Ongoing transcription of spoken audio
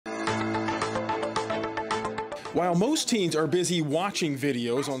While most teens are busy watching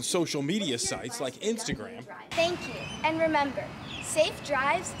videos on social media sites like Instagram, Thank you. And remember, safe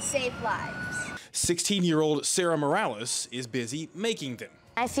drives save lives. 16-year-old Sarah Morales is busy making them.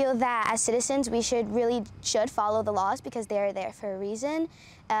 I feel that as citizens, we should follow the laws because they're there for a reason,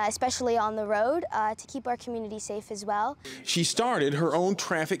 especially on the road, to keep our community safe as well. She started her own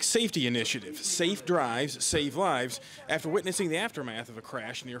traffic safety initiative, Safe Drives Save Lives, after witnessing the aftermath of a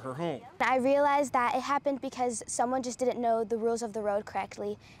crash near her home. I realized that it happened because someone just didn't know the rules of the road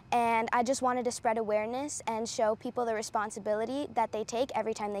correctly, and I just wanted to spread awareness and show people the responsibility that they take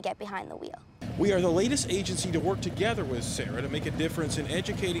every time they get behind the wheel. We are the latest agency to work together with Sarah to make a difference in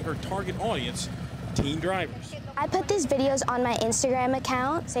educating her target audience, teen drivers. I put these videos on my Instagram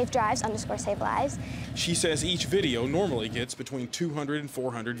account, safedrives_savelives. She says each video normally gets between 200 and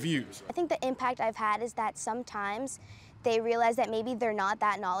 400 views. I think the impact I've had is that sometimes they realize that maybe they're not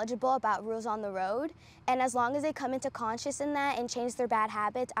that knowledgeable about rules on the road, and as long as they come into conscious in that and change their bad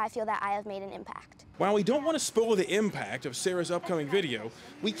habits, I feel that I have made an impact. While we don't want to spoil the impact of Sarah's upcoming video,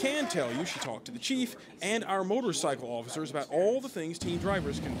 we can tell you she talked to the chief and our motorcycle officers about all the things teen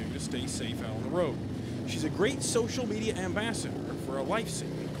drivers can do to stay safe out on the road. She's a great social media ambassador for a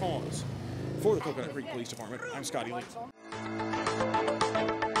life-saving cause. For the Coconut Creek Police Department, I'm Scotty Lee.